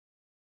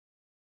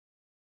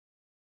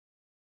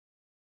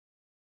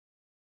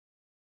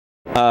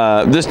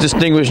This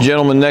distinguished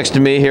gentleman next to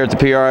me here at the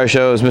PRI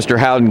show is Mr.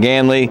 Howden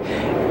Ganley,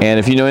 and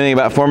if you know anything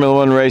about Formula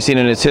One racing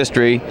and its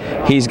history,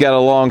 he's got a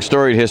long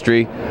storied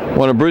history.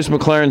 One of Bruce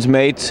McLaren's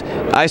mates.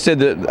 I said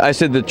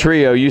the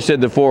trio. You said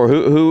the four.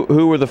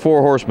 Who were the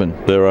four horsemen?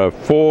 There are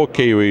four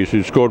Kiwis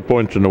who scored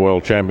points in the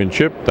World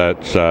Championship.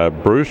 That's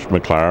Bruce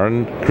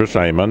McLaren, Chris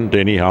Amon,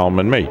 Denny Hulme,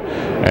 and me.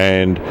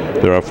 And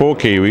there are four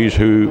Kiwis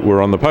who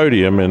were on the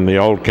podium in the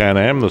old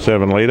Can-Am, the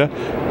 7-litre,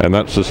 and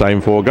that's the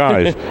same four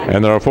guys.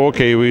 And there are four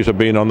Kiwis who've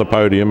been on the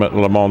podium at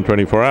Le Mans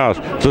 24 Hours.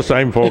 It's the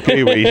same four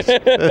Kiwis.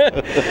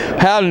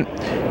 Howden,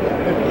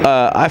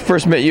 I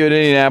first met you at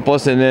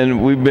Indianapolis, and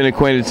then we've been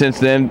acquainted since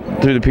then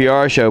through the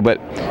PR show. But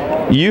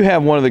you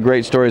have one of the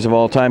great stories of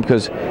all time,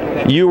 because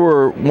you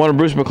were one of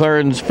Bruce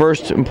McLaren's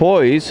first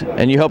employees,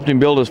 and you helped him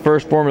build his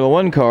first Formula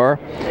One car,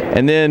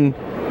 and then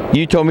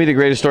you told me the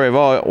greatest story of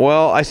all.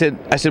 Well, I said,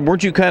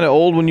 weren't you kind of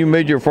old when you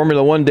made your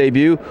Formula One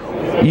debut?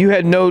 You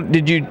had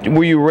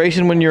were you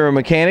racing when you were a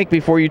mechanic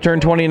before you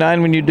turned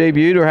 29 when you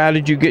debuted, or how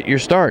did you get your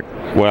start?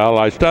 Well,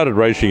 I started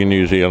racing in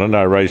New Zealand.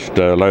 I raced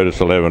Lotus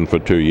 11 for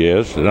 2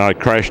 years, and I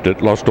crashed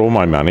it, lost all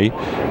my money.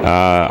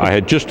 I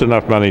had just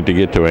enough money to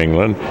get to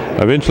England.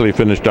 Eventually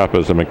finished up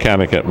as a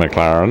mechanic at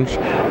McLaren's.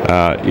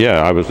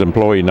 I was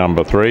employee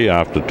number 3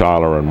 after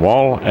Tyler and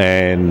Wall,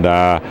 and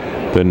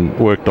then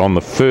worked on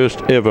the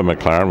first ever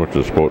McLaren, which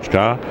was a sports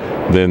car,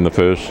 then the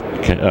first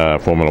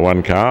Formula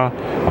One car.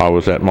 I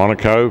was at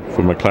Monaco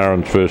for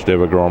McLaren's first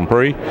ever Grand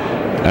Prix,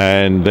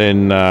 and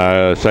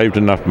then saved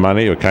enough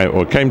money, or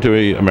came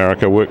to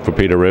America, worked for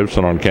Peter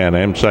Revson on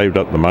Can-Am, saved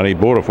up the money,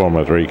 bought a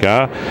Formula 3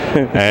 car,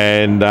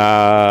 and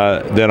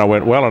then I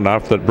went well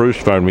enough that Bruce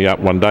phoned me up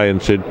one day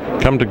and said,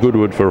 come to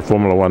Goodwood for a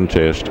Formula One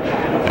test.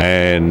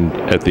 And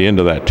at the end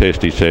of that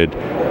test he said,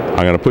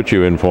 I'm going to put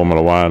you in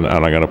Formula One,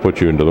 and I'm going to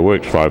put you into the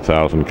Works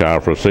 5000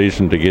 car for a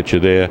season to get you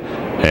there,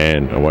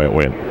 and away it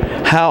went.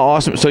 How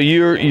awesome! So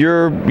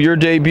your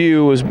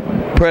debut was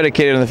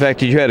predicated on the fact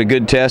that you had a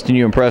good test and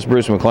you impressed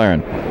Bruce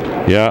McLaren.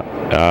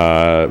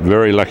 Yeah,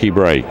 very lucky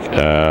break.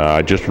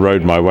 I just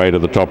rode my way to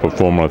the top of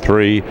Formula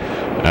 3,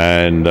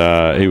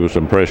 and he was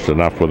impressed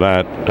enough with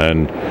that.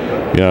 And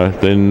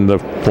then the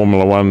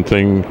Formula One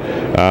thing,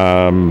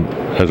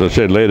 as I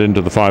said, led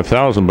into the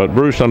 5000. But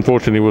Bruce,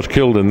 unfortunately, was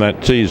killed in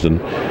that season.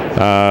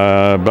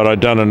 But I'd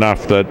done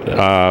enough that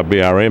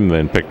BRM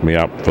then picked me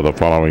up for the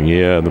following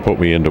year and they put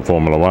me into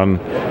Formula One.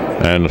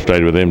 And I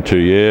stayed with them 2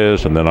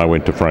 years, and then I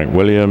went to Frank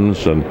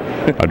Williams, and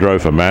I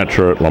drove for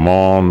Matra at Le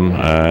Mans,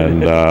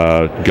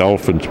 and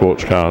golf and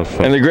sports cars.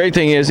 And the great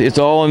thing is, it's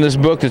all in this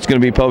book that's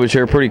going to be published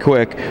here pretty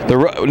quick.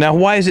 Now,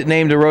 why is it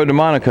named The Road to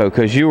Monaco?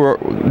 Because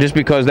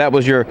because that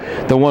was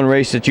the one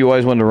race that you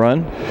always wanted to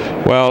run?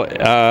 Well,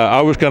 I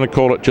was going to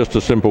call it just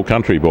a simple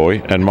country boy,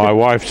 and my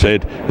wife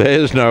said,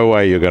 there's no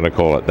way you're going to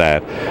call it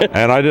that.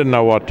 And I didn't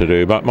know what to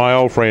do, but my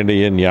old friend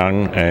Ian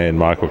Young and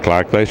Michael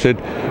Clark, they said,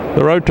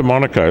 The Road to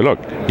Monaco, look,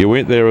 you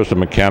went there as a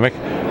mechanic,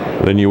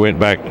 then you went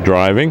back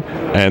driving,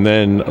 and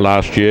then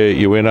last year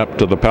you went up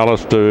to the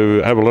palace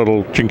to have a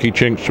little chinky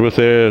chinks with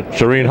their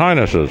Serene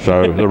Highnesses.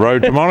 So the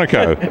Road to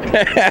Monaco.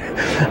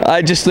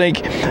 I just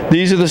think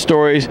these are the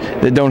stories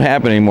that don't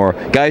happen anymore.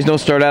 Guys don't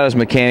start out as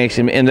mechanics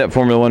and end up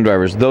Formula One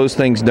drivers. Those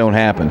things don't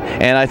happen,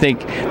 and I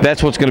think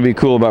that's what's going to be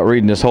cool about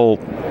reading this whole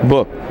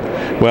book.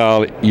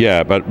 Well,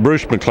 yeah, but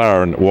Bruce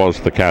McLaren was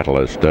the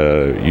catalyst.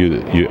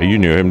 You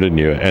knew him, didn't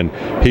you? And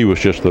he was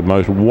just the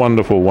most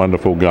wonderful,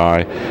 wonderful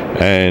guy,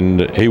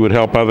 and he would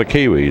help other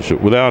Kiwis.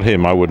 Without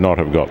him, I would not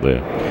have got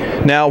there.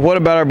 Now, what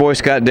about our boy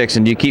Scott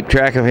Dixon? Do you keep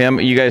track of him?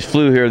 You guys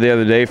flew here the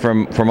other day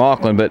from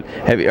Auckland, but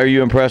are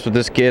you impressed with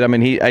this kid? I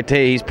mean, I tell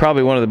you, he's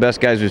probably one of the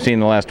best guys we've seen in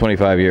the last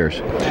 25 years.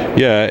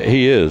 Yeah,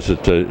 he is.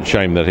 It's a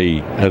shame that he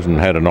hasn't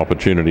had an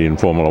opportunity in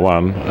Formula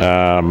One.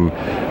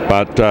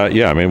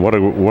 Yeah, I mean, what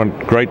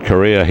a great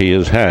career he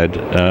has had,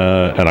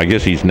 and I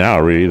guess he's now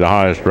really the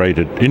highest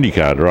rated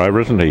IndyCar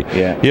driver, isn't he?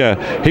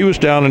 Yeah, he was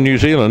down in New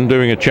Zealand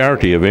doing a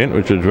charity event,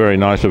 which was very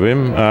nice of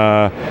him,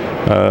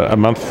 a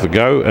month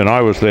ago, and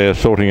I was there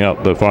sorting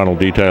out the final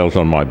details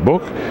on my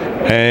book,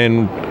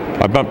 and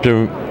I bumped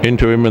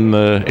into him in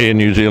the Air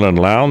New Zealand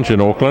lounge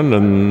in Auckland,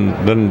 and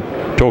then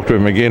talked to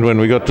him again when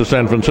we got to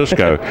San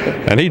Francisco.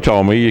 And he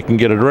told me you can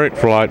get a direct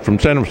flight from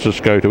San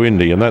Francisco to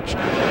Indy, and that's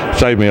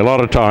saved me a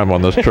lot of time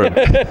on this trip.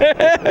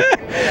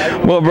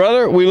 Well,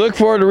 brother, we look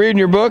forward to reading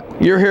your book.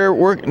 You're here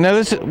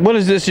now. What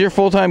is this? Your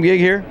full-time gig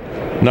here?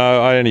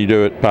 No, I only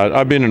do it, but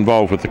I've been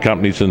involved with the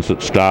company since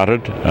it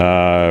started,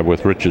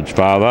 with Richard's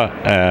father,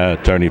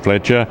 Tony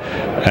Fletcher,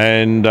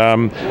 and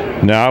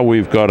now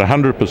we've got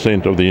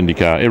 100% of the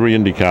IndyCar. Every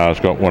IndyCar's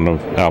got one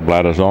of our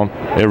bladders on.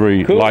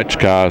 Every Lights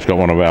car's got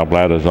one of our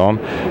bladders on.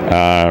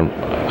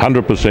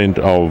 100%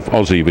 of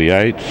Aussie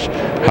V8s,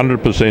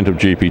 100% of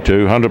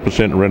GP2,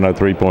 100% Renault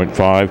 3.5,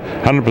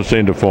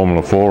 100% of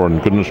Formula 4,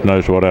 and goodness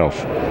knows what else.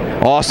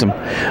 Awesome.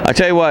 I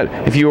tell you what,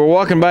 if you were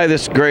walking by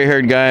this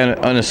gray-haired guy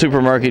in a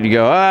supermarket, you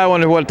go, oh, I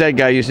wonder what that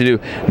guy used to do.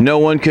 No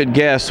one could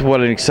guess what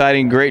an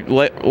exciting, great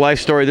life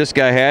story this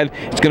guy had.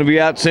 It's going to be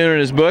out soon in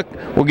his book.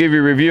 We'll give you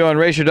a review on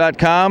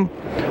RACER.com.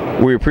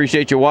 We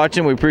appreciate you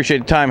watching. We appreciate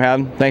the time,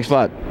 Howden. Thanks a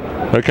lot.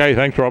 Okay,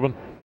 thanks, Robin.